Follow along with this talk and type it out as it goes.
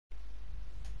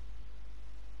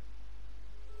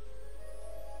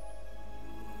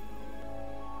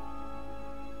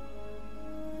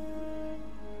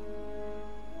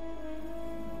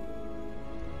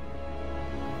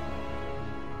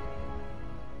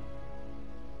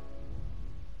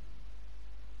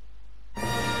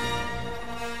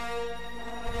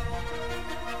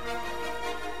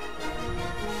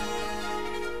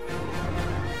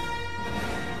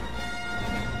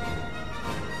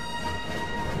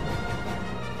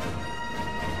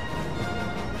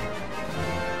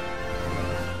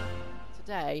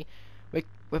today.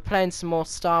 We're playing some more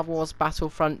Star Wars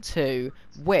Battlefront 2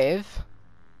 with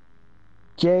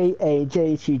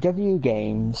JAJTW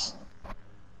games.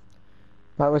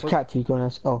 That was character you going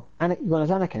as? Oh, you going as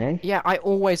Anakin, eh? Yeah, I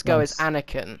always go as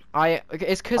Anakin.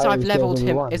 It's because I've leveled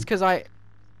him. It's because oh,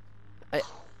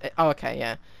 okay,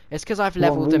 yeah. It's because I've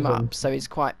leveled him up, so he's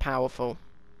quite powerful.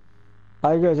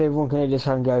 I go as everyone can just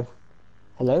and go,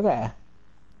 hello there.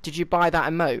 Did you buy that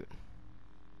emote?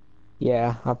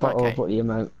 Yeah, I bought the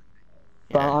emote.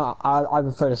 Yeah. But I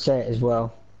prefer to say it as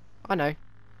well. I know.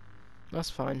 That's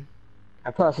fine.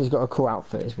 And plus, he's got a cool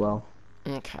outfit as well.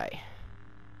 Okay.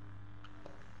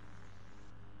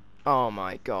 Oh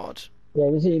my god. Yeah,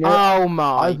 you know, oh my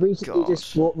god. I've recently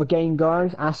just bought the game,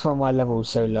 guys. That's why my level's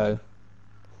so low.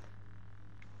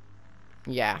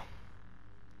 Yeah.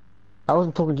 I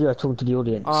wasn't talking to you, I was talking to the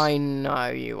audience. I know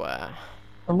you were.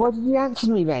 And why did you answer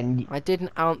me then? I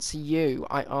didn't answer you,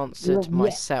 I answered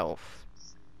myself.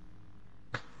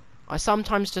 I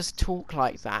sometimes just talk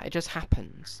like that, it just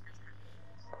happens.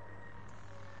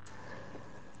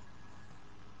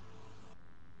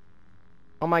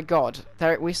 Oh my god,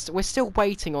 we're still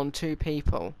waiting on 2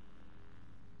 people.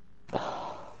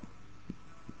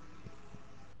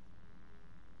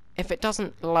 If it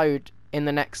doesn't load in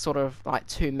the next sort of like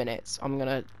 2 minutes, I'm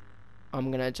gonna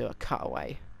do a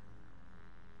cutaway.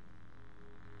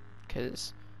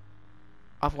 Because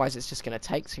otherwise it's just gonna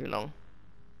take too long.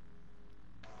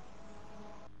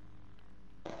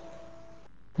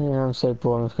 Yeah, I'm so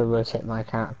bored, I'm just gonna rotate my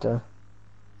character.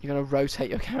 You're gonna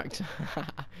rotate your character?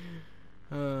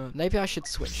 Maybe I should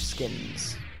switch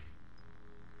skins.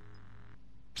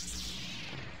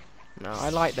 No, I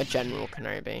like the General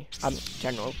Kenobi.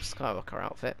 General Skywalker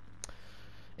outfit.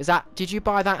 Did you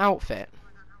buy that outfit?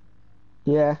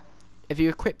 Yeah. Have you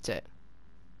equipped it?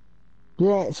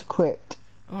 Yeah, it's equipped.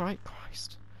 Alright,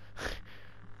 Christ.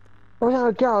 I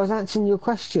was answering your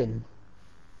question.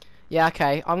 Yeah,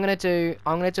 okay. I'm gonna do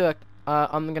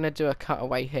a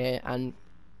cutaway here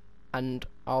and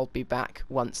I'll be back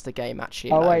once the game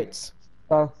actually loads.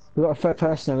 Wait. Oh, we've got a third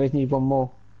person, we need one more.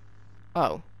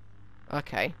 Oh.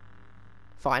 Okay.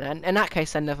 Fine, and in that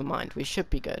case then never mind. We should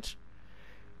be good.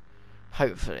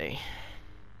 Hopefully.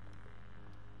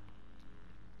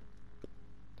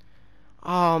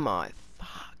 Oh my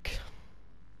fuck.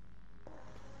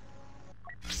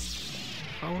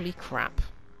 Holy crap.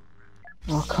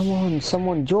 Oh come on,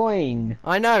 someone join!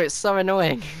 I know, it's so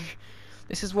annoying.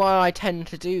 This is why I tend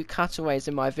to do cutaways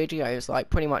in my videos like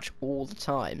pretty much all the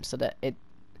time, so that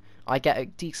I get a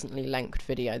decently length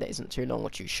video that isn't too long or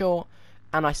too short,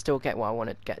 and I still get what I want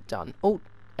to get done. Oh,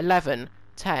 11,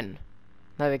 10.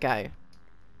 There we go.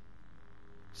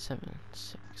 7,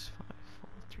 6, 5, 4,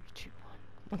 3, 2,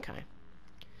 1. Okay.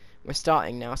 We're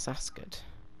starting now, so that's good.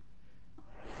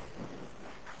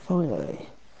 Finally.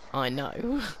 I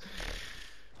know.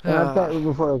 I bet we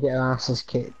before we get our asses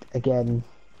kicked again.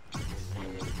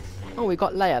 Oh, we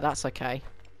got Leia, that's okay.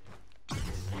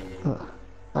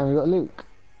 And we got Luke.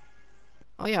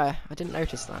 Oh yeah, I didn't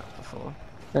notice that before.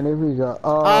 And who we got?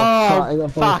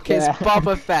 Fuck, it's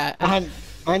Boba Fett. and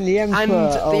the Emperor. And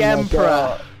the Emperor.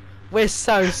 God. We're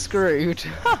so screwed.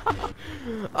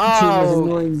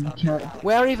 Oh,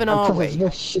 where even are we?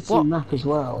 What map as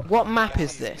well? What map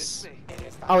is this?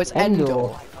 Oh, it's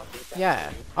Endor.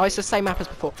 Yeah. Oh, it's the same map as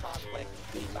before.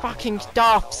 Fucking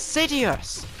Darth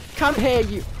Sidious! Come here,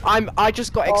 you! I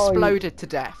just got exploded to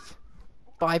death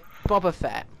by Boba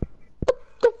Fett.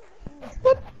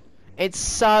 It's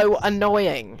so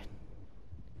annoying.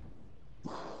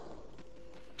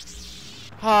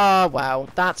 Ah, well,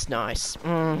 that's nice.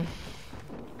 What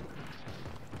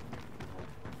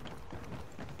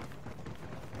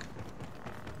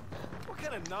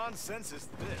kind of nonsense is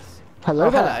this? Hello.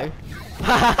 Oh, hello.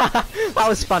 That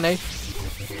was funny.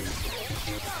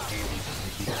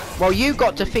 Well, you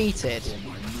got defeated,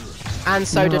 and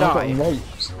so did I. And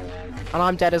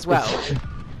I'm dead as well.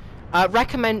 A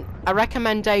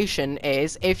recommendation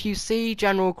is, if you see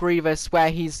General Grievous where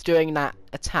he's doing that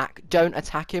attack, don't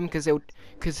attack him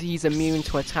because he's immune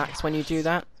to attacks when you do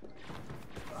that.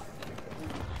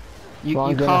 You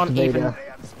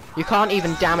can't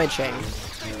even damage him.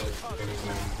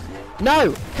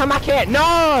 No! Come back here!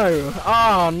 No!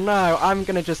 Oh no, I'm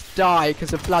gonna just die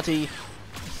because of bloody...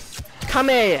 Come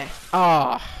here!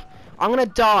 Oh, I'm gonna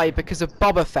die because of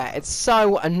Boba Fett. It's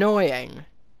so annoying.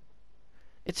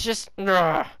 It's just...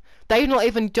 Ugh. They've not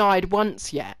even died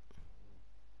once yet.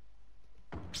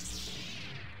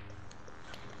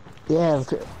 Yeah,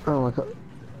 oh my god.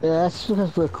 Yeah, that's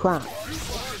because we're crap.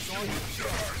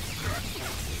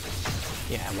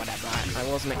 Yeah, whatever. I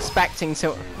wasn't expecting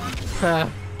to...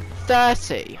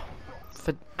 30.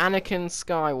 For Anakin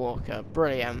Skywalker,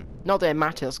 brilliant. Not that it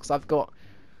matters because I've got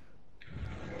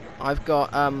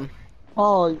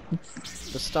Oh,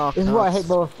 the star this is why I hate cards.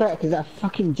 Boba Fett, because that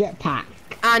fucking jetpack.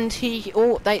 And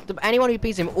anyone who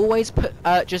beats him always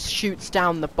just shoots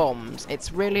down the bombs.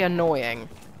 It's really annoying.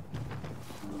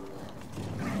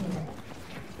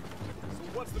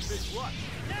 What's the big rush?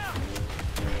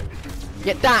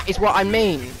 Yeah, that is what I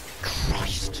mean.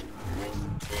 Christ.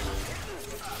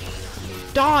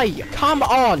 Die! Come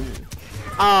on!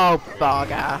 Oh,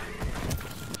 bugger.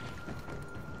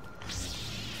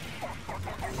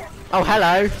 Oh,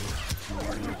 hello.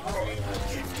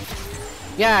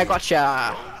 Yeah,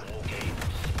 gotcha.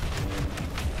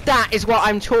 That is what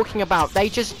I'm talking about. They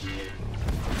just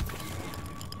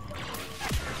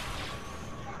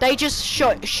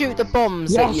shoot the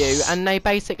bombs at you, and they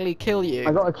basically kill you.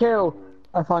 I got a kill.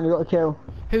 I finally got a kill.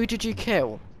 Who did you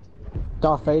kill?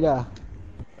 Darth Vader.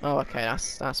 Oh, okay,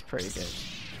 that's pretty good.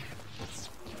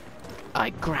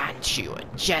 I grant you a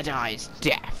Jedi's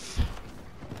death.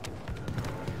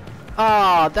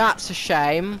 Oh, that's a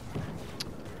shame.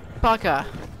 Bugger. Do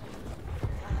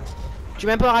you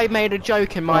remember I made a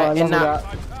joke in my Do you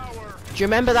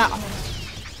remember that?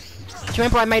 Do you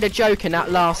remember I made a joke in that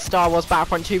last Star Wars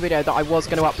Battlefront 2 video that I was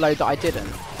going to upload that I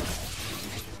didn't?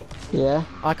 Yeah.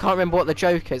 I can't remember what the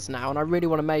joke is now, and I really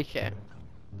want to make it.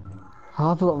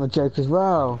 Oh, I forgot my joke as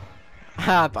well.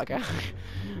 Ah, bugger.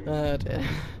 Oh dear.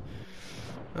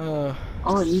 Oh.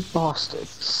 Oh, you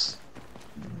bastards.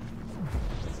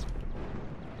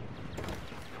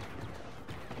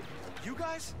 You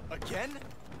guys? Again?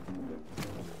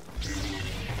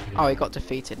 Oh, he got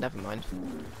defeated, never mind.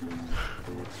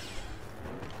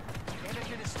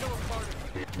 Anakin is still a part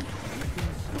of it.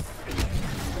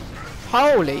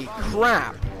 Holy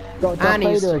crap! Got Darth And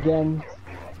he's- Vader again.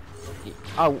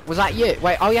 Oh, was that you?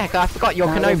 Wait, oh yeah, I forgot you're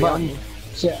One Kenobi, button. aren't you?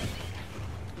 Shit.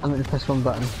 I'm going to press one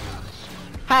button.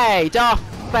 Hey, Darth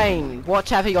Bane,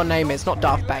 whatever your name is, not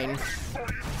Darth Bane.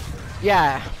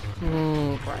 Yeah.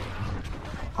 Right.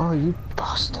 Oh, you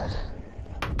bastard.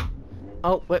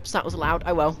 Oh, whoops, that was loud.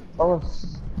 Oh well. Oh.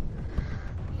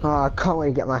 Oh, I can't wait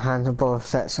to get my hands on Boba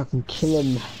Fett so I can kill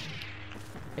him.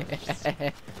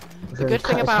 The So good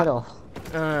cut thing his head about off.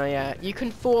 yeah, you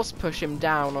can force push him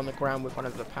down on the ground with one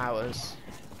of the powers.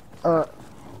 God,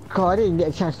 I didn't get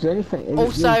a chance to do anything. It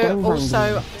was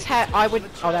Also, gangbanging. I would.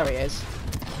 Oh, there he is.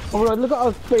 Oh, Lord, look at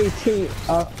our three team.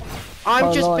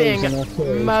 I'm just lives being in our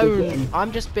series, mowed. look at him.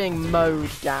 I'm just being mowed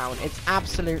down. It's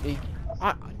absolutely.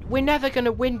 We're never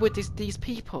gonna win with these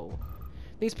people.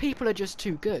 These people are just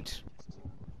too good.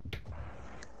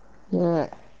 Yeah.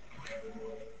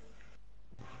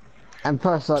 And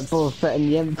plus, like Boba Fett and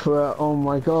the Emperor. Oh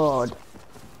my God.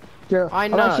 I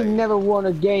I've know. actually never won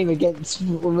a game against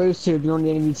those two being on the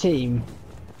enemy team.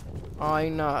 I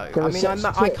know. There I were mean, such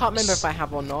I can't remember tips. if I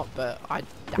have or not, but I.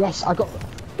 Yes, I got.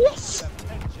 Yes.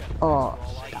 Oh.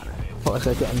 Thought I was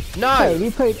gonna get him. No. Hey, have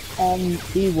you played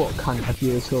Ewok Hunt? Have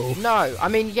you at all? No, I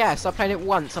mean yes, I played it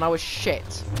once and I was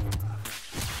shit.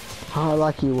 Oh, I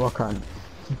like Ewok Hunt.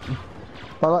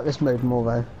 I like this mode more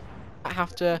though.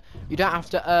 You don't have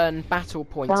to earn battle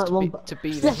points to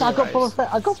be the Yes, I got heroes. Boba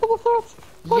Fett. I got Boba Fett.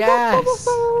 I Yes. got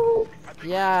Boba Fett.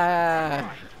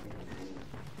 Yeah.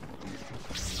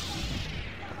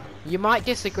 You might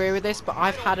disagree with this, but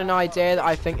I've had an idea that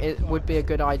I think it would be a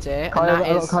good idea, and that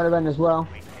I got is Kylo Ren as well.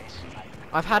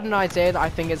 I've had an idea that I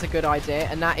think is a good idea,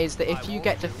 and that is that if you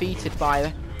get defeated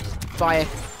by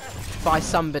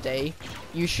somebody,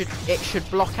 it should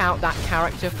block out that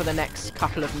character for the next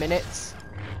couple of minutes,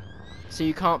 so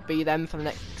you can't be them for the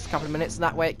next couple of minutes. And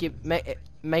that way, it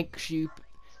makes you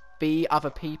be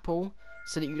other people,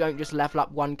 so that you don't just level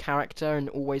up one character and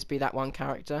always be that one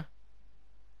character.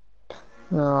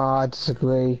 No, I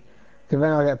disagree. Because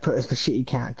then I get put as the shitty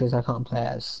characters I can't play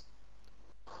as.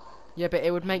 Yeah, but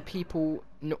it would make people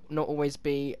not always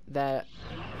be their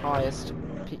highest.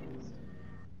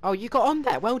 Oh, you got on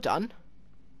there. Well done.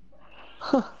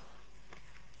 Huh.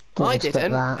 I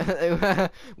didn't.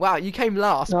 Wow, you came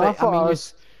last, No, but I mean,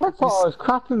 I thought I was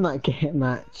crap in that game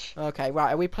match. Okay,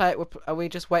 right. Are we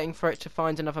just waiting for it to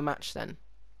find another match then?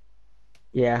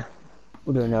 Yeah,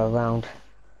 we'll do another round.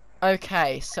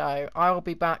 Okay, so I'll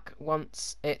be back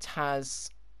once it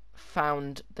has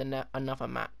found another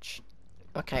match.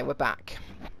 Okay, we're back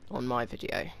on my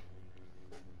video.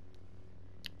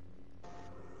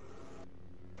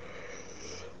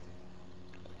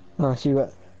 Oh, so you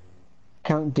got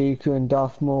Count Dooku and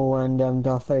Darth Maul and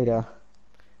Darth Vader.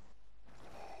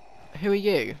 Who are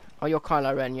you? Oh, you're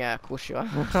Kylo Ren. Yeah, of course you are.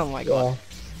 Oh my god.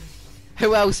 Yeah.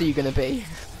 Who else are you gonna be?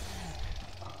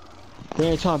 The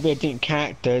only time I'd be a different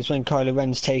character is when Kylo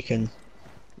Ren's taken.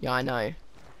 Yeah, I know.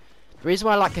 The reason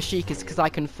why I like Kashyyyk is because I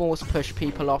can force push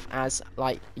people off as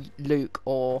like Luke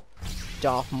or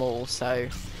Darth Maul, so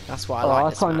that's why I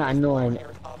like this I find map. that annoying.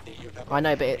 I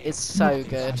know, but it's so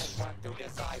good.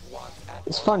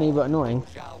 It's funny but annoying.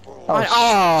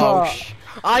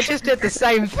 I just did the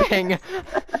same thing.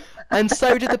 And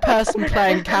so did the person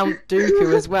playing Count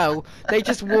Dooku as well. They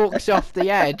just walked off the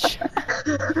edge.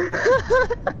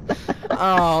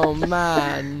 Oh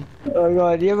man. Oh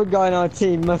god, the other guy on our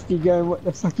team must be going, what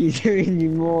the fuck are you doing, you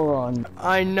moron?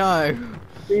 I know.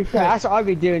 To be fair, that's what I'd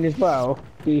be doing as well,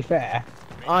 to be fair.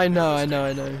 I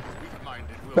know.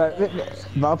 But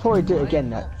I'll probably do it again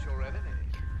though.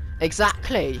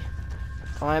 Exactly.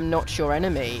 I am not your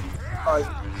enemy.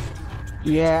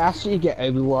 Yeah, after you get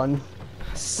Obi-Wan,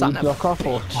 Son you of block a off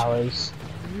all bitch. towers.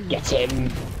 Get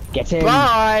him! Get him!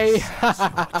 Bye!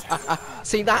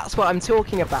 See, that's what I'm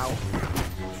talking about.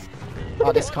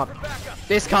 Oh, this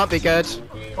can't be good.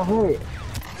 Oh, wait.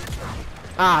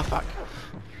 Ah, fuck.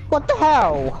 What the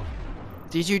hell?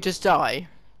 Did you just die?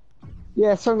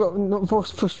 Yeah, someone got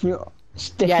force pushed me.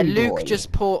 Stiffy Yeah, Luke boy.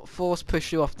 just force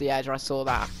pushed you off the edge. I saw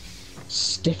that.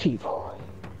 Stiffy boy.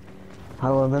 I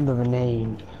will remember the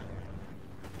name.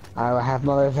 I will have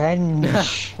my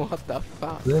revenge. What the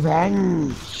fuck?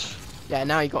 Revenge. Yeah,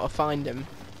 now you gotta find him.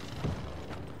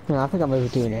 Yeah, I think I'm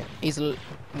overdoing it. He's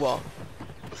what?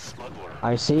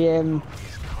 I see him.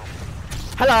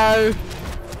 Hello.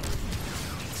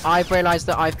 I've realised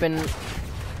that I've been.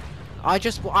 I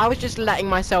was just letting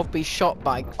myself be shot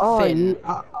by Finn.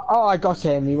 I got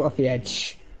him. He got off the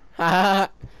edge. Yeah.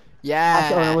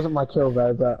 Actually, it wasn't my kill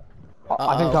though, but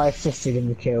I think Uh-oh. I assisted in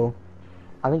the kill.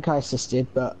 I think I assisted,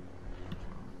 but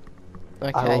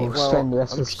Okay. I will well, spend the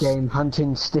rest I'm of this game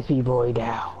hunting Stiffy boy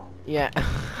down. Yeah.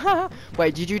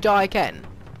 Wait, did you die again?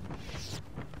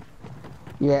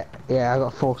 Yeah, I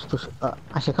got force push. Actually,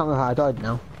 I can't remember how I died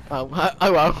now. Oh,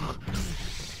 oh well.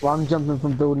 Well, I'm jumping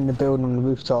from building to building on the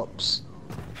rooftops.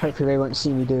 Hopefully they won't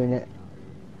see me doing it.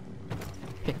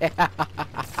 Oh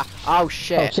Oh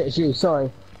shit. shit, it's you. Sorry.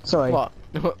 What?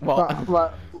 What?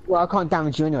 Well, I can't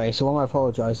damage you anyway, so why am I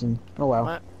apologising? Oh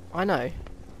well. I know.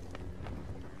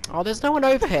 Oh, there's no one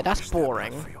over here. That's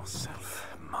boring.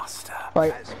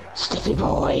 Right, Stiffy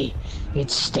boy.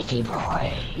 It's Stiffy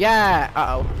boy. Yeah.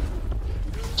 Uh oh.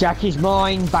 Jack is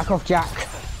mine. Back off, Jack.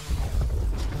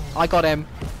 I got him.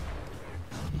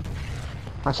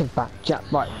 I said back, Jack.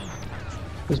 Right.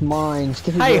 It's mine.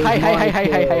 Stiffy Hey, boy. hey, is hey, my hey, hey,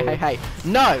 hey, hey, kill. hey, hey.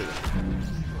 No.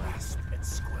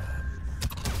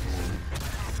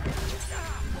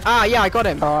 Ah, yeah, I got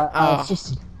him. I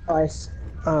assisted.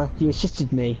 You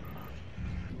assisted me.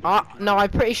 No, I'm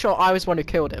pretty sure I was one who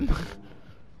killed him.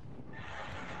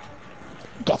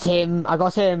 Get him! I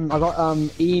got him! I got,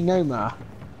 Enoma.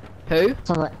 Who?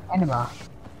 Sounds like Enema.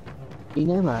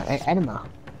 Enoma. Enema.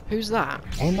 Who's that?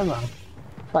 Enema.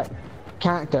 Like,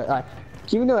 character. Like,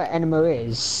 do you know what Enema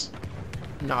is?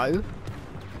 No.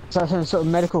 It's like some sort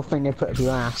of medical thing they put up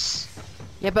your ass.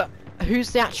 Yeah, but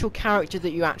who's the actual character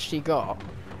that you actually got?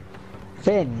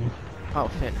 Finn. Oh,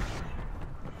 Finn.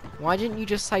 Why didn't you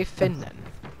just say Finn then?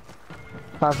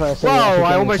 Whoa!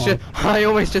 I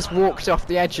almost just walked off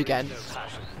the edge again.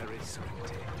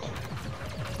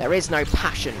 There is no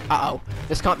passion. Uh-oh.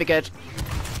 This can't be good.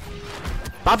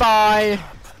 Bye-bye!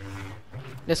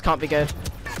 This can't be good.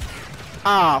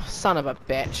 Ah, son of a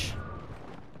bitch.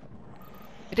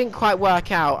 It didn't quite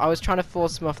work out. I was trying to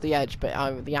force him off the edge,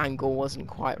 but the angle wasn't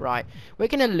quite right. We're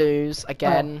gonna lose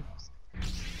again.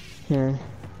 Yeah.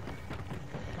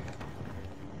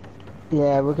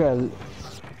 Yeah, we're good.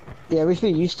 Yeah, we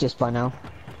should be used to this by now.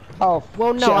 Oh.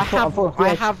 Well, no, shit,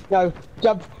 I have. No,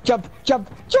 jump!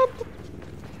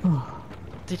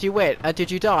 Did you win?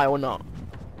 Did you die or not?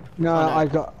 No, Oh, no. I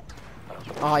got.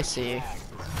 Oh, I see you.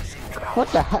 What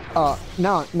the heck? Oh,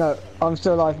 no, I'm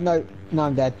still alive. No,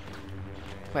 I'm dead.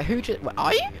 Wait, who just? Wait,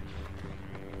 are you?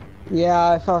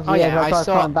 Yeah, I thought. Oh, yeah, I I tried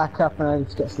saw- climbing back up and I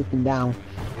just get slipping down.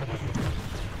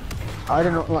 I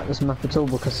do not like this map at all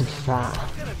because of that.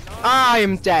 I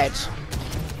am dead.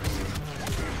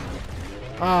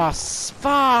 Ah,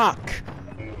 fuck!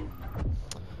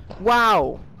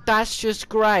 Wow, that's just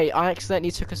great. I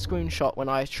accidentally took a screenshot when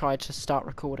I tried to start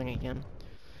recording again.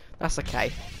 That's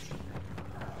okay.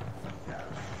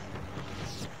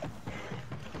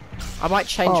 I might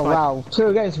change Oh my. wow, 2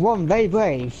 against 1, very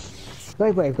brave.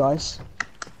 Very brave, guys.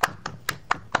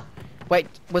 Wait,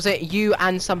 was it you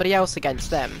and somebody else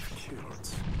against them?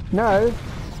 No,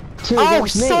 2 Oh,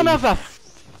 against me. son of a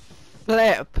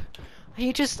flip!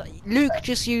 Luke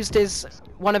just used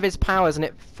one of his powers and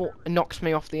it knocked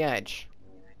me off the edge.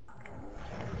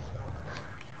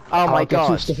 Oh my Get you,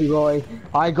 god. Stiffy boy.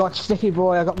 I got Stiffy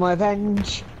boy. I got my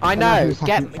revenge. I And now know. he's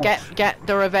having- Get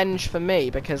the revenge for me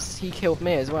because he killed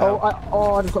me as well.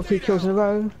 I've got 3 kills in a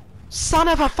row. Son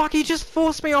of a fuck! He just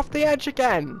forced me off the edge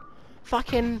again.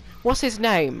 Fucking what's his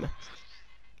name?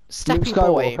 Steppy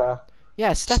boy.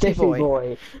 Yeah, Steppy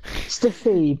boy.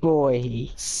 Stiffy boy.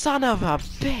 Son of a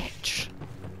bitch.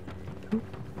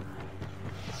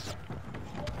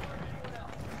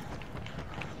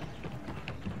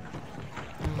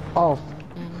 Oh.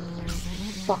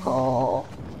 Fuck off.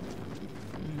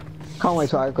 Can't wait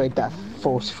to upgrade that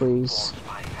force freeze.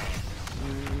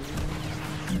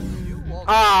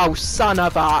 Oh, son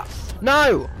of a...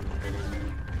 No!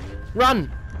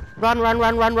 Run! Run, run,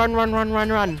 run, run, run, run, run, run,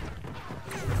 run.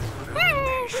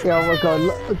 Yeah, oh my god,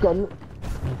 look,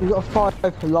 we've got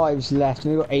 5 lives left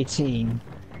and we've got 18.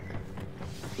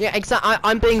 Yeah, exactly.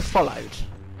 I'm being followed.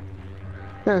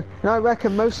 No, I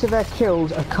reckon most of their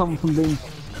kills have come from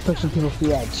pushing people off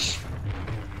the edge.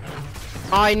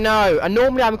 I know, and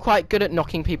normally I'm quite good at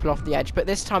knocking people off the edge, but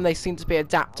this time they seem to be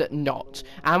adept at not.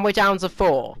 And we're down to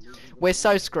 4. We're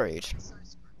so screwed.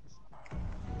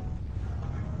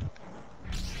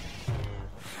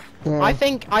 Yeah. I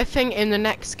think in the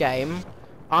next game,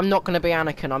 I'm not going to be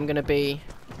Anakin. I'm going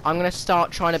to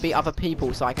start trying to be other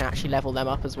people so I can actually level them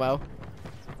up as well.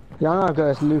 Yeah, I'm gonna go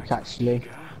as Luke actually.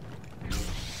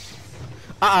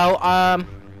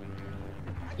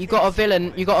 You got a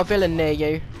villain. You got a villain near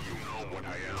you.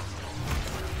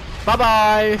 Bye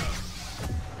bye.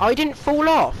 Oh, he didn't fall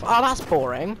off. Oh, that's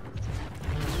boring.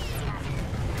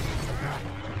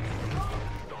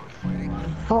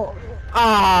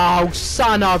 Oh,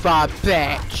 son of a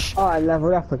bitch. Oh, I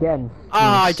leveled up again. Oh,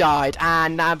 I died,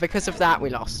 and because of that, we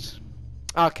lost.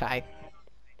 Okay.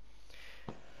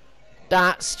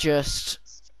 That's just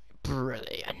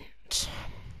brilliant.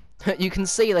 You can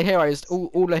see the heroes,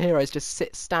 all the heroes just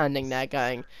standing there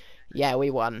going, yeah, we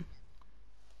won.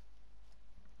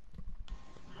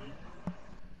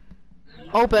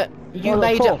 Oh, but you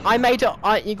made it. I made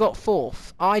it. You got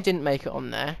 4th. I didn't make it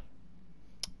on there.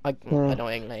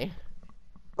 Annoyingly.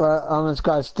 Well, this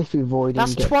guy's Stiffy Void.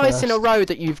 That's twice in a row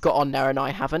that you've got on there and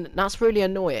I haven't. That's really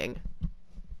annoying.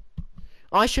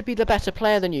 I should be the better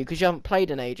player than you because you haven't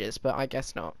played in ages, but I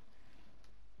guess not.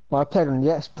 Well, I played on the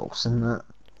Xbox and that.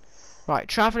 Right,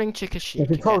 travelling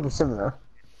Chickasheep. It's probably similar.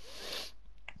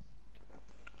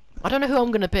 I don't know who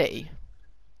I'm gonna be.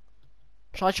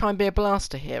 Shall I try and be a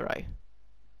blaster hero?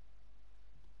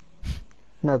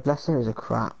 No, Blaster is a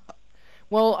crap.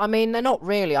 Well, I mean, they're not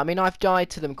really. I mean, I've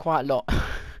died to them quite a lot.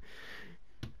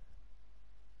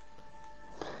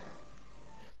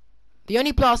 The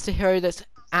only blaster hero that's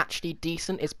actually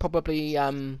decent is probably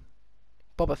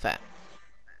Boba Fett.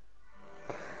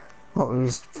 What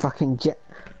was fucking jet?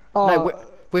 Oh, No,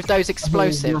 with those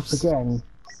explosives. Again.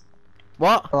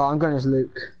 What? Oh, I'm going as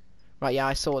Luke. Right, yeah,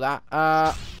 I saw that.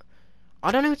 I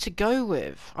don't know who to go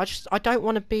with. I don't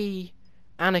want to be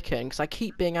Anakin because I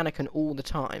keep being Anakin all the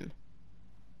time.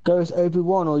 Go as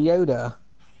Obi-Wan or Yoda.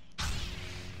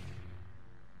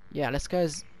 Yeah, let's go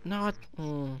as no.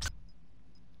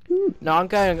 No, I'm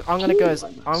gonna go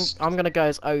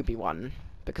as Obi-Wan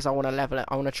because I want to level it.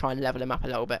 I want to try and level him up a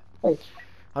little bit. Hey,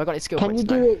 I've got any skill can points you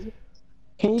do now. it?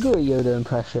 Can you do a Yoda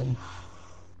impression?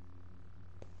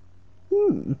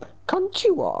 Can't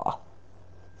you are?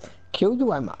 Kill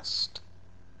you I must.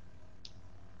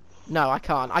 No, I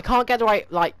can't. I can't get the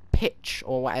right like pitch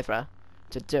or whatever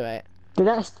to do it. Did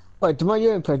that? Wait, to my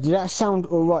Yoda impression, did that sound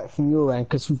alright from your end?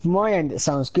 Because from my end it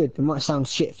sounds good. It might sound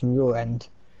shit from your end.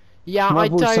 Yeah, My I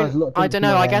voice sounds a lot don't different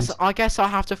know. from I my guess I'll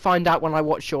have to find out when I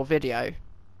watch your video.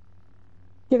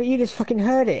 Yeah, but you just fucking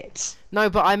heard it.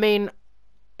 No, but I mean,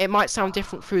 it might sound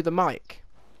different through the mic.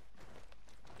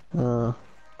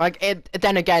 Like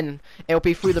then again, it'll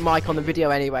be through the mic on the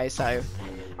video anyway. So,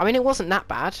 I mean, it wasn't that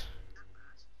bad.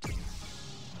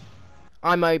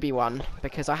 I'm Obi-Wan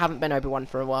because I haven't been Obi-Wan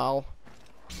for a while.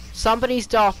 Somebody's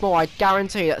Darth Maul. I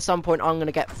guarantee at some point I'm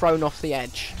gonna get thrown off the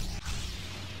edge.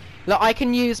 Look, I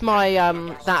can use my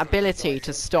that ability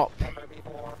to stop.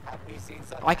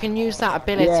 I can use that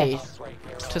ability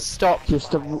to stop.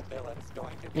 Just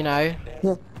You know.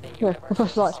 Yeah.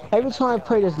 Because like every time I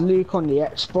played as Luke on the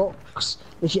Xbox,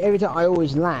 every time I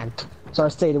always lagged, so I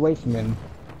stayed away from him.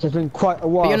 So it's been quite a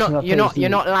while. But you're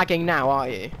not lagging now, are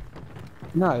you?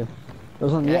 No, it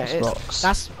was on the Xbox.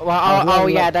 That's well. Oh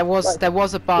yeah, there was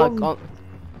a bug on.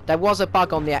 There was a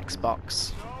bug on the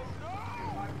Xbox.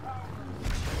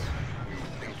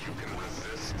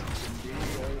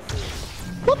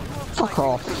 What? Fuck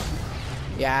off.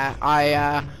 Yeah,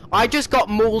 I just got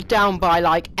mauled down by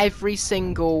like every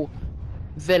single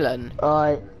villain.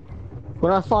 Alright.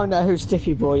 When I find out who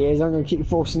Stiffy Boy is, I'm gonna keep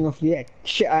forcing off the edge.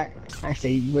 Shit, I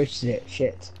actually wished it.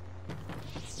 Shit.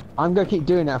 I'm gonna keep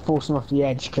doing that, forcing off the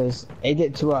edge, because they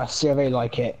did it to us, so they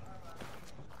like it.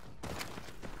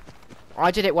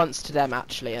 I did it once to them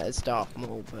actually at Darth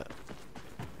Maul, but.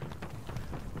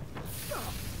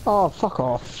 Oh, fuck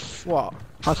off. What?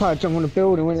 I tried to jump on the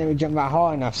building, wouldn't let me jump that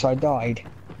high enough, so I died.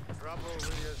 Trouble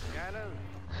with your scanner?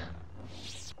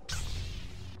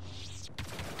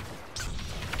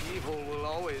 Evil will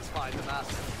always find a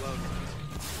master, won't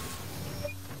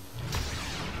it?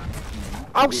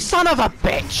 Oh, son of a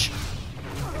bitch!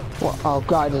 What? Oh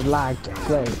god, I just lagged.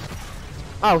 Great.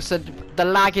 Oh, so the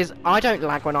lag is. I don't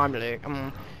lag when I'm Luke.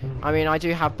 I mean, I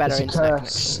do have better It's a internet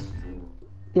curse. connection.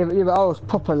 Yeah, but I was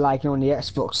proper lagging on the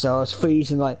Xbox, so I was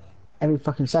freezing like every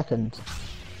fucking second.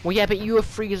 Well, yeah, but you were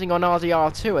freezing on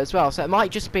RDR too as well, so it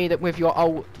might just be that with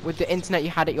the internet you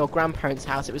had at your grandparents'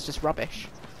 house, it was just rubbish.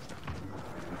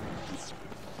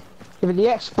 Yeah, but the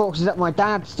Xbox is at my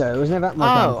dad's though. It was never at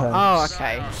my grandparents. Oh,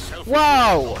 okay.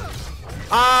 Whoa!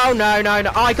 Oh no, no,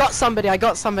 no! I got somebody! I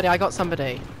got somebody! I got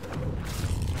somebody!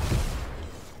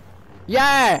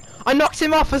 Yeah! I knocked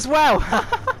him off as well!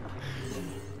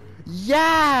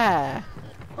 Yeah!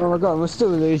 Oh my god, we're still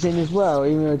losing as well,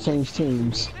 even though we changed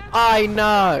teams. I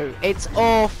know! It's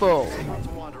awful!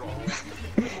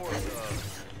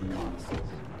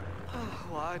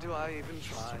 Why do I even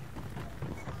try?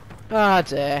 Ah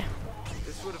dear.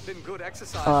 This would have been good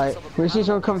exercise. Alright, when you see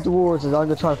someone come towards us, I'm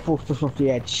gonna try to force push off the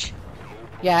edge.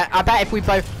 Yeah, I bet if we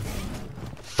both...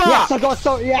 Fuck! Yes, I got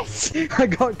so yes! I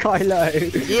got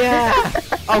Kylo! Yeah!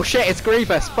 Oh shit, it's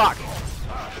Grievous, fuck!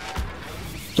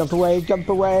 Jump away, jump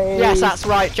away! Yes, that's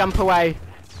right, jump away!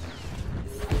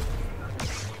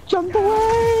 Jump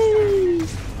away!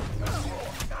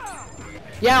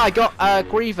 Yeah, I got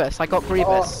Grievous, I got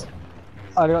Grievous.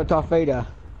 Oh, I got Darth Vader.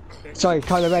 Sorry,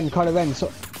 Kylo Ren, Kylo Ren.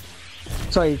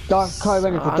 Sorry, Kylo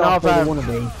Ren is the Darth Vader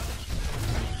wannabe.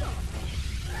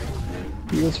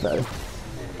 He is though.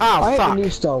 Oh, I fuck. hope the new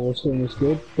Star Wars film is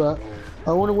good, but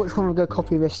I wonder which one we'll go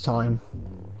copy this time.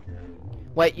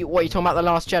 Wait, what, you talking about The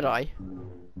Last Jedi?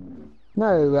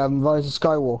 No, Rise of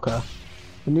Skywalker.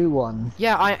 The new one.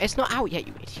 Yeah, it's not out yet,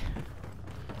 you idiot.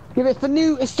 Yeah, but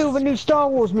it's still the new Star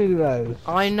Wars movie though.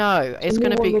 I know, it's The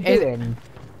new gonna be... one they're doing.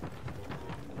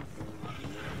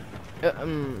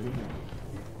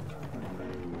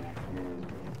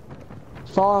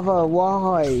 Father,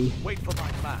 why? Wait for my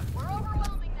command.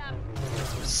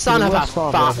 Son of a What's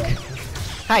Father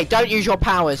fuck. Hey, don't use your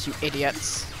powers, you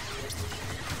idiots.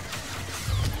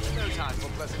 No time for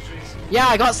pleasantries. Yeah,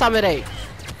 I got somebody.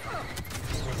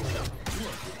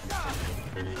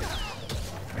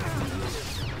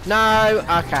 No,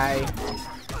 okay.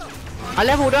 I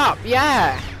leveled up,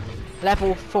 yeah.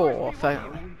 Level 4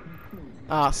 for...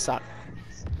 Ah, suck.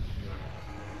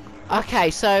 Okay,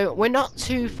 so we're not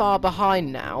too far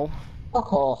behind now.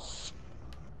 Fuck off.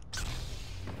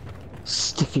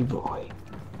 Stiffy boy.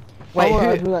 Wait,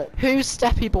 Oh, who's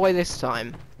Steppy Boy this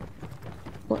time?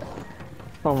 What?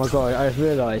 Oh my god, I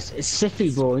realised. It's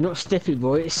Stiffy boy, not Stiffy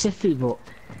boy, it's Stiffy boy.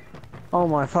 Oh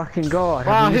my fucking god.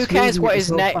 Well, I've been who cares misreading what it his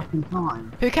this name- whole fucking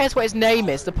time. Who cares what his name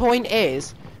is? The point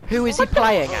is, who is he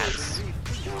playing as?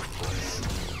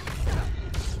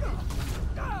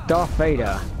 Darth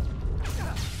Vader.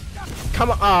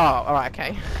 Come on. Oh, alright,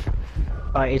 okay.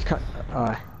 Alright, he's cut.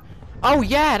 Alright. Oh,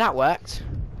 yeah, that worked.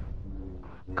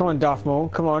 Come on, Darth Maul.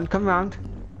 Come on, come round.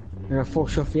 I'm gonna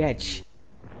force you off the edge.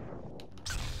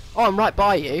 Oh, I'm right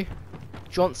by you. Do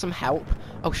you want some help?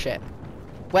 Oh, shit.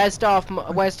 Where's Darth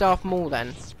Maul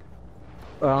then?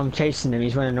 Well, I'm chasing him.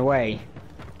 He's running away.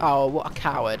 Oh, what a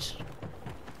coward.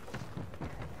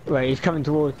 Wait, he's coming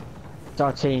towards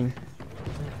our team.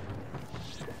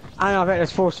 And I bet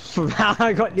there's force from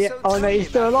I got the. Oh no, he's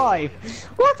still alive.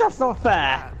 What? That's not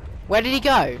fair. Where did he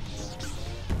go?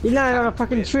 He landed on a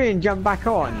fucking tree and jumped back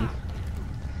on.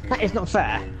 That is not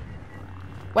fair.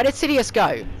 Where did Sidious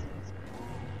go?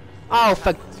 Oh, for...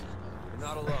 You're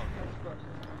not alone.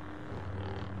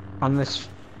 Unless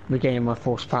regaining my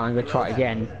force power, I'm gonna try it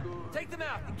again. Take them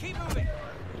out and keep moving.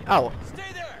 Oh. Stay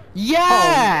there.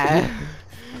 Yeah!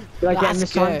 Did I get him That's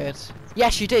this time? good.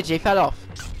 Yes, you did. You fell off.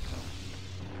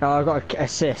 Oh, I got an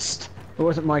assist. It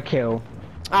wasn't my kill.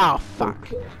 Oh, fuck.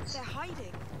 They're hiding.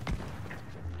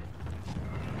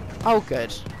 Oh,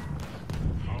 good.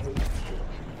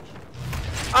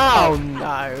 Oh,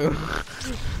 no.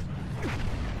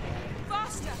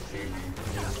 Faster.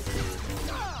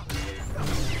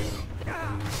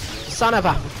 Son of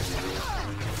a...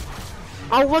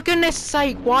 Oh, for goodness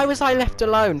sake, why was I left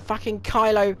alone? Fucking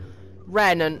Kylo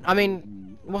Ren and... I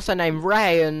mean, what's her name?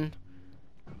 Rey and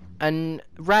And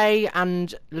Ray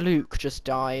and Luke just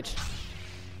died.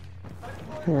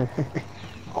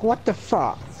 What the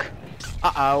fuck?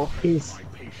 Uh-oh.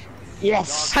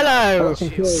 Yes! Hello!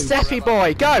 Steffi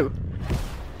boy, go!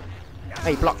 Oh,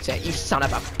 you blocked it, you son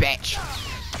of a bitch.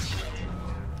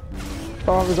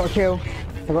 Oh, we got a kill.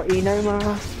 I got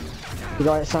Enoma. The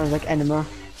guy that sounds like Enema.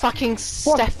 Fucking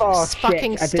Oh,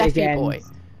 fucking shit, I did it Steffi again. boy.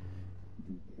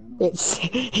 It's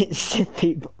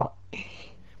Steffi boy.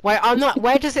 Wait, I'm not.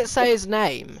 Where does it say his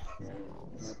name?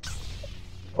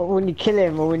 Or when you kill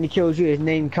him or when he kills you, his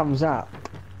name comes up.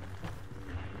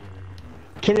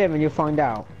 Kill him and you'll find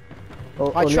out.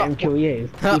 Or let him kill you.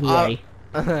 Either way.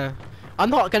 I'm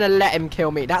not gonna let him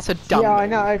kill me. That's a dumb. Yeah, I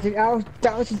know.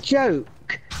 That was a joke.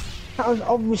 That was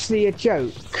obviously a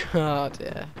joke. Oh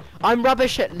dear. I'm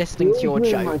rubbish at listening to your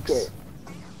jokes.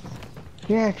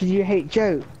 Yeah, because you hate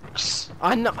jokes.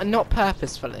 I'm not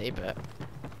purposefully, but.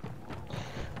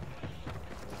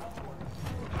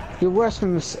 You're worse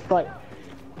than like.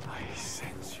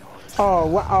 Oh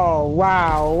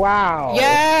wow!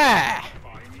 Yeah.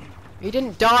 He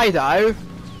didn't die though.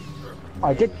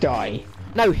 I did die.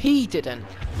 No, he didn't.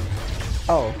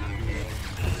 Oh.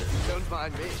 Don't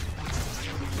mind me.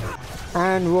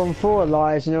 And we're on 4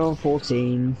 lives and we're on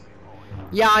 14.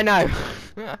 Yeah, I know.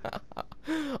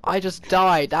 I just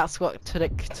died. That's what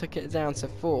took it down to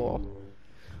 4.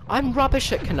 I'm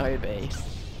rubbish at Kenobi.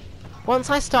 Once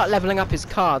I start leveling up his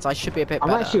cards, I should be a bit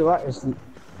better. I'm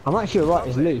actually right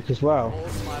as Luke as well.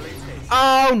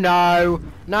 Oh no!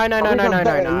 No! Luke and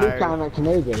at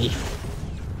Kenobi.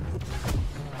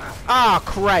 Ah,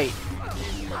 great.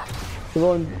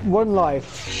 We're on 1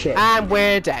 life. Shit. And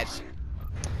we're dead.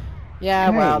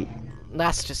 Yeah, Hey. well,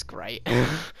 that's just great.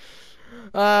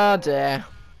 Oh dear.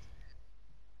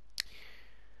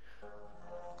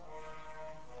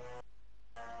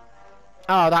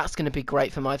 Oh, that's gonna be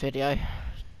great for my video.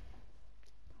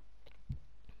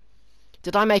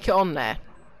 Did I make it on there?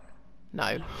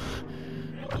 No.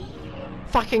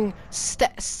 Fucking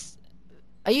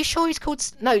Are you sure he's called?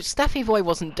 No, Steffi Boy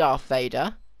wasn't Darth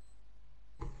Vader.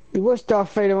 It was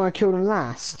Darth Vader when I killed him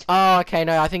last. Oh, okay,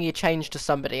 no, I think he changed to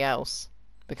somebody else.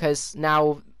 Because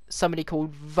now somebody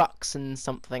called Vux and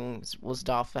something was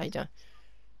Darth Vader.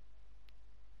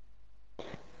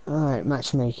 Alright,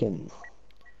 matchmaking.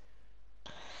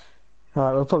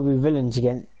 Alright, we'll probably be villains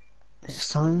again this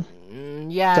time.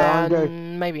 Yeah, So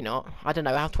maybe not. I don't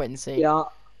know, I'll have to wait and see. Yeah.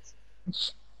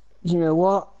 You know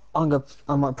what?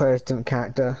 I might play a different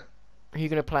character. Who are you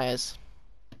going to play as?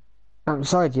 I haven't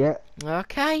decided yet.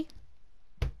 Okay.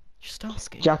 Just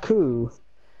asking. Jakku.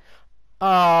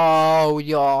 Oh,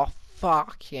 you're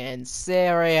fucking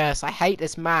serious. I hate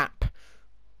this map.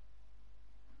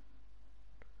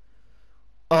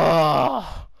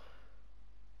 Oh.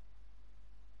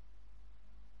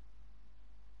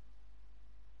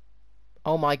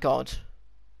 Oh my god.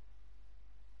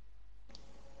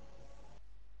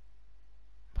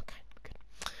 Okay,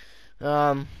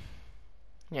 good.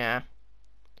 Yeah.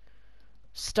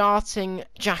 Starting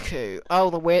Jakku. Oh,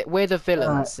 we're the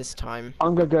villains this time.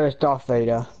 I'm gonna go as Darth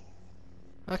Vader.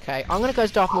 Okay, I'm gonna go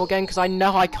as Darth Maul again because I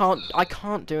know I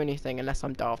can't do anything unless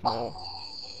I'm Darth Maul.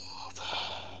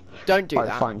 Don't do that.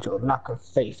 I find your lack of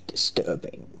faith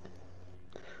disturbing.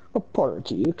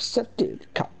 Apology accepted,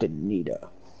 Captain Nida.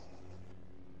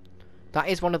 That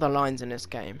is one of the lines in this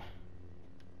game.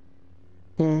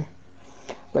 Yeah.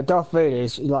 But Darth Vader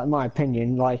is, like, in my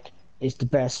opinion, is the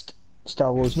best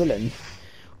Star Wars villain.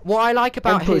 What I like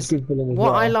about Emperor's his good villain as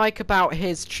what well. I like about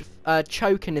his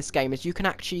choke in this game is you can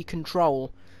actually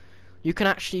control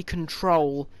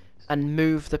and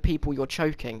move the people you're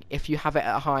choking if you have it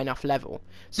at a high enough level.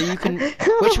 So you can, do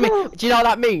you know what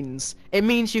that means? It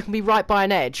means you can be right by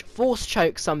an edge, force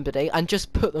choke somebody, and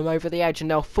just put them over the edge,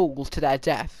 and they'll fall to their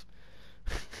death.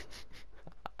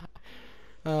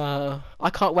 I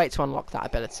can't wait to unlock that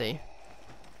ability.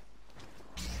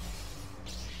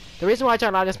 The reason why I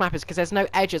don't like this map is because there's no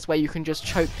edges where you can just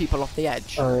choke people off the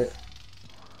edge.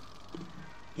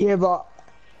 Yeah, but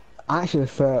I actually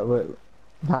prefer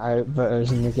that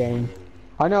version in the game.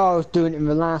 I know I was doing it in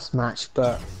the last match,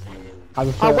 but I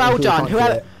prefer Oh, well it done. until I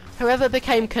can't do it. Whoever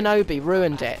became Kenobi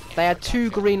ruined it. They had 2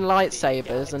 green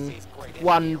lightsabers and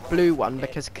 1 blue one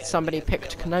because somebody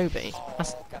picked Kenobi.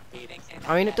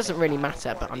 I mean, it doesn't really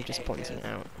matter, but I'm just pointing it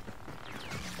out.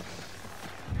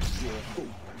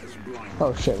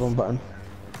 Oh shit, wrong button.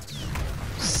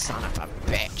 Son of a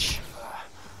bitch.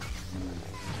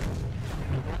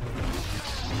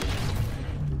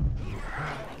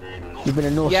 You've been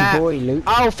a naughty boy, Luke.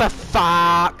 Oh, for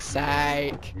fuck's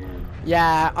sake.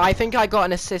 Yeah, I think I got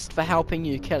an assist for helping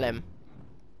you kill him.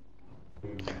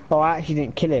 Oh, I actually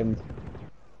didn't kill him.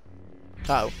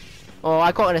 Oh. Oh,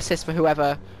 I got an assist for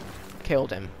whoever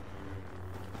killed him.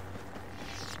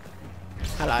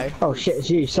 Hello. Oh shit, it's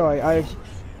you. Sorry, I.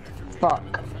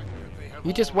 Fuck.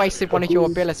 You just wasted one of your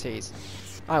abilities.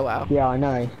 Oh well. Yeah, I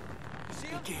know.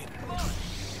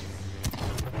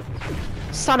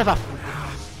 Son of a.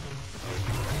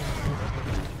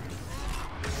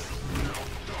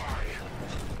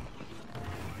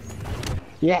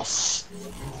 Yes.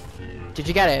 Did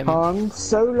you get him?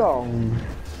 So long.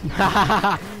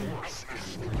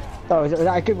 Oh, was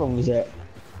that a good one? Was it?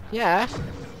 Yeah.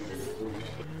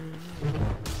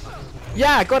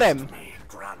 Yeah, I got him.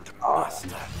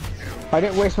 I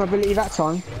didn't waste my ability that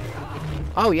time.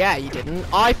 Oh yeah, you didn't.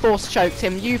 I force choked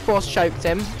him. You force choked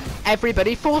him.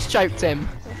 Everybody force choked him.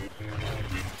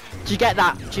 Did you get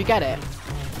that? Did you get it?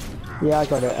 Yeah, I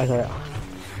got it. I got it.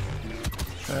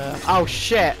 Oh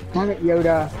shit! Damn it,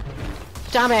 Yoda.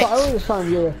 Damn it! But I always find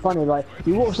Yoda funny. Like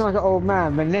he walks like an old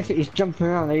man, but next he's jumping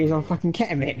around like he's on fucking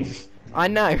ketamine. I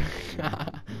know.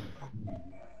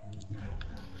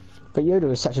 But Yoda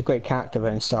was such a great character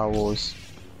in Star Wars.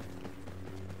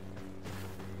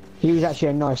 He was actually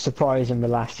a nice surprise in The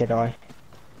Last Jedi.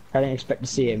 I didn't expect to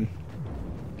see him.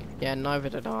 Yeah, neither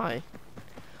did I.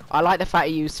 I like the fact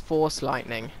he used Force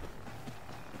Lightning.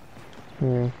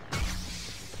 Yeah.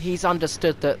 He's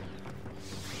understood that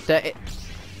the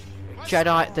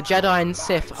Jedi and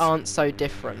Sith aren't so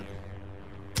different.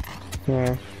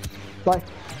 Yeah. Like,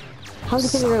 how do you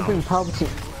think they're gonna bring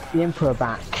Palpatine, the Emperor,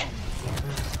 back?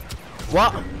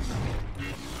 What?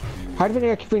 How do you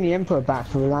think they could bring the Emperor back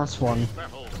for the last one?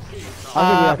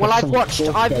 Well, I've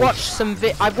watched some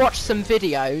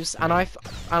videos, and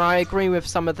I agree with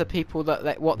some of the people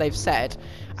that what they've said,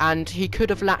 and he could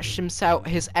have latched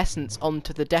his essence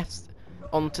onto the Death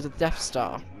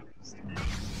Star.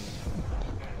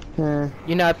 Yeah.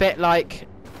 You know, a bit like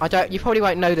you probably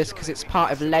won't know this because it's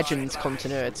part of Legends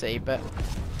continuity, but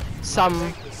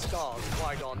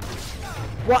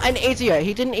what an idiot!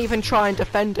 He didn't even try and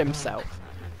defend himself.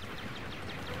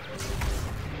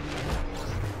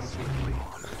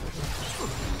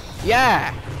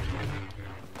 Yeah!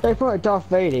 They thought Darth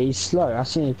Vader, he's slow,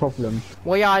 that's the only problem.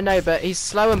 Well, yeah, I know, but he's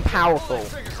slow and powerful.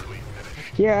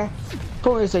 Yeah.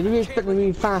 Problem is, though, you expect them to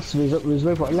be fast with his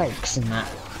robot legs and that,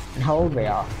 and how old they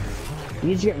are. You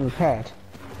need to get them repaired.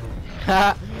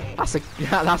 That's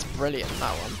brilliant,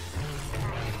 that one.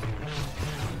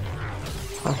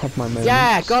 I had my moments.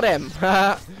 Yeah, got him!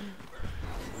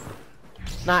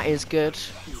 That is good.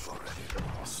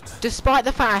 Despite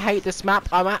the fact I hate this map,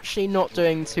 I'm actually not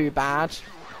doing too bad.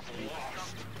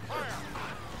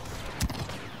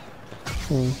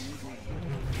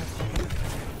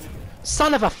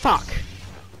 Son of a fuck!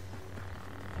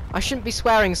 I shouldn't be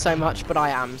swearing so much, but I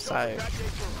am, so...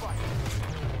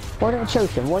 Why didn't I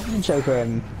choke him? Why didn't you choke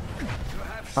him?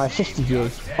 I assisted you.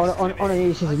 On an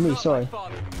you assisted me, sorry.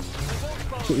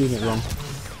 Keep reading it wrong.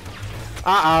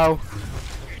 Uh-oh.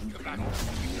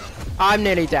 I'm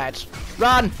nearly dead.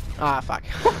 Run! Ah, fuck.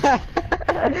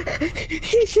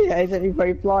 You see that? Is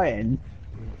anybody flying?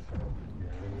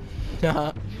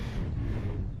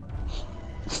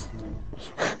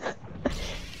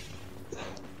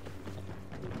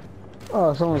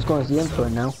 Oh, someone's going to the Emperor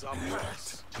now.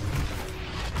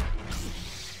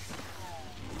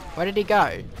 Where did he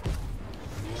go?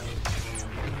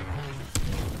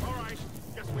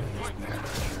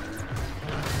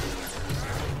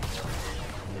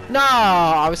 No!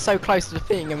 I was so close to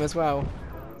defeating him as well.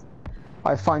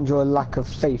 I find your lack of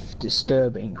faith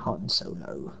disturbing, Han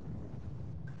Solo.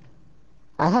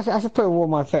 I have to put one of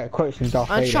my favourite quotes from Darth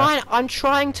Vader. I'm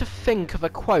trying to think of a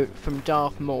quote from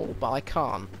Darth Maul, but I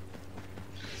can't.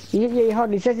 Yeah, he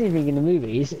hardly says anything in the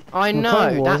movies. I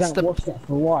know, that's I haven't watched that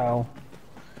for a while.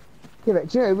 Yeah, but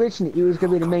do you know, originally he was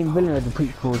going to be the main villain of the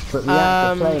prequels, but the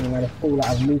actor playing him had a fall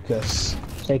out of Lucas,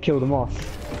 so they killed him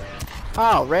off.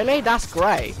 Oh, really? That's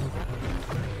great.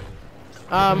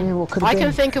 Yeah, I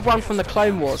can think of one from the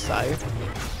Clone Wars though.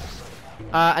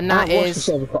 And that is,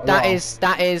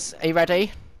 are you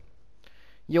ready?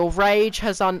 Your rage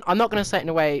has I'm not going to say it in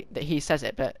a way that he says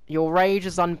it, but your rage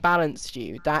has unbalanced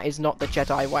you. That is not the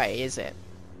Jedi way, is it?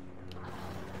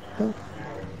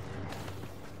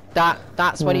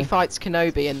 That's when he fights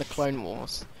Kenobi in the Clone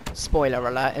Wars. Spoiler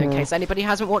alert, in case anybody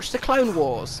hasn't watched the Clone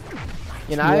Wars.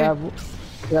 You know?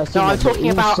 Yeah, no, I'm talking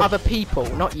about other people,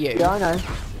 not you. Yeah, I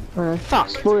know. Fuck.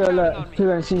 Spoiler alert, who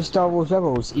hasn't seen Star Wars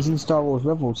Rebels? He's in Star Wars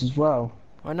Rebels as well.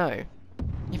 I know.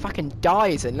 He fucking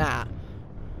dies in that.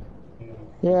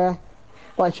 Yeah.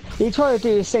 Like, he tried to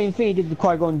do the same thing he did with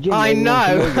Qui-Gon Jinn. I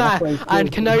know!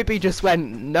 And Kenobi just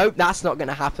went, nope, that's not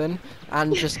gonna happen.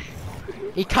 And just...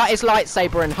 he cut his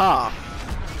lightsaber in half.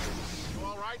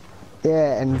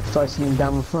 Yeah, and slicing him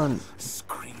down the front.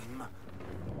 Scream.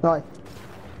 Like,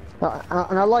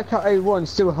 and I like how A1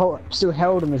 still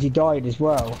held him as he died as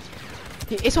well.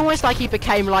 It's almost like he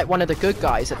became like one of the good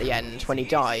guys at the end when he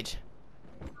died.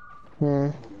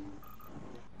 Yeah.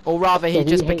 Or rather, he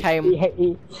just became. He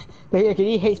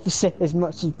hates the Sith as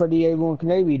much as bloody Obi-Wan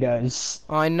Kenobi does.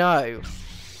 I know.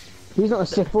 He's not a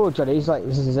Sith or Jedi. He's like,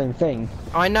 this is his own thing.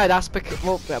 I know, that's because.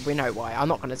 Well, we know why. I'm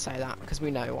not going to say that because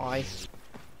we know why.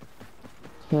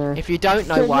 Yeah. If you don't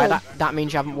know why, that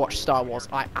means you haven't watched Star Wars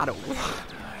at all.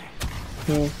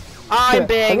 Yeah. I'm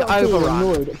being I'm overrun.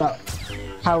 annoyed about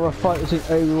how a fight between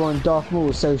Obi-Wan and Darth Maul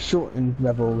was so short in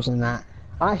Rebels and that.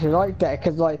 I actually like that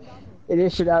because like it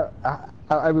is shit out.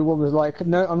 Obi-Wan was like,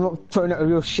 no, I'm not throwing out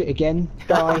real shit again.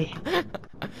 Die.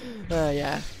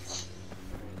 Yeah.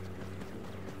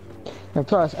 And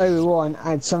plus, Obi-Wan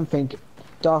had something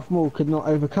Darth Maul could not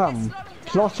overcome: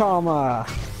 plot armor.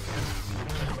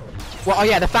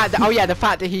 Well, the fact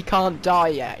that he can't die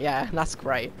yet. Yeah, that's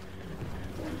great.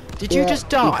 Did you just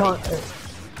die?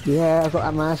 Yeah, I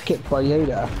got my ass kicked by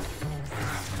Yoda.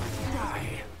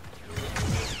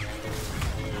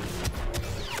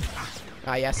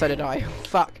 Ah, yeah, so did I.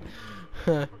 Fuck.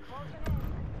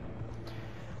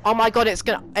 Oh my god, it's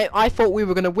gonna. I thought we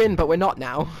were gonna win, but we're not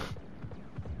now.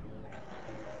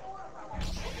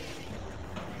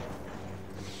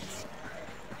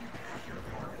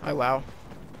 Oh well.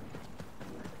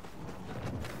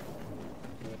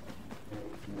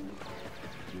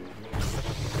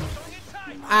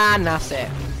 And that's it.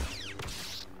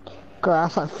 God,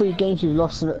 that's like 3 games we've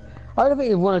lost. I don't think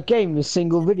we've won a game in a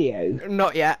single video.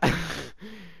 Not yet.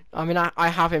 I mean, I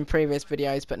have in previous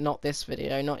videos, but not this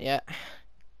video, not yet.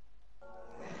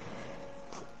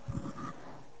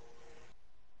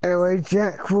 Anyway,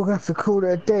 Jack, we're gonna have to call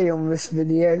it a day on this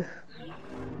video.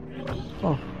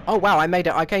 Oh wow, I made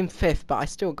it. I came 5th, but I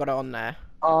still got it on there.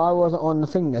 Oh, I wasn't on the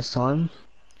thing this time.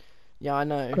 Yeah, I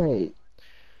know. Great.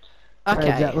 Okay.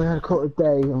 Jack, we're gonna call it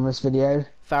a day on this video.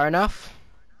 Fair enough.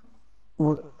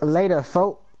 Well, later,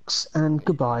 folks, and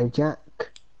goodbye, Jack.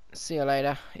 See you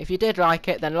later. If you did like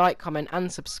it, then like, comment,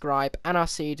 and subscribe, and I'll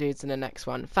see you dudes in the next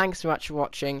one. Thanks so much for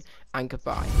watching, and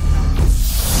goodbye.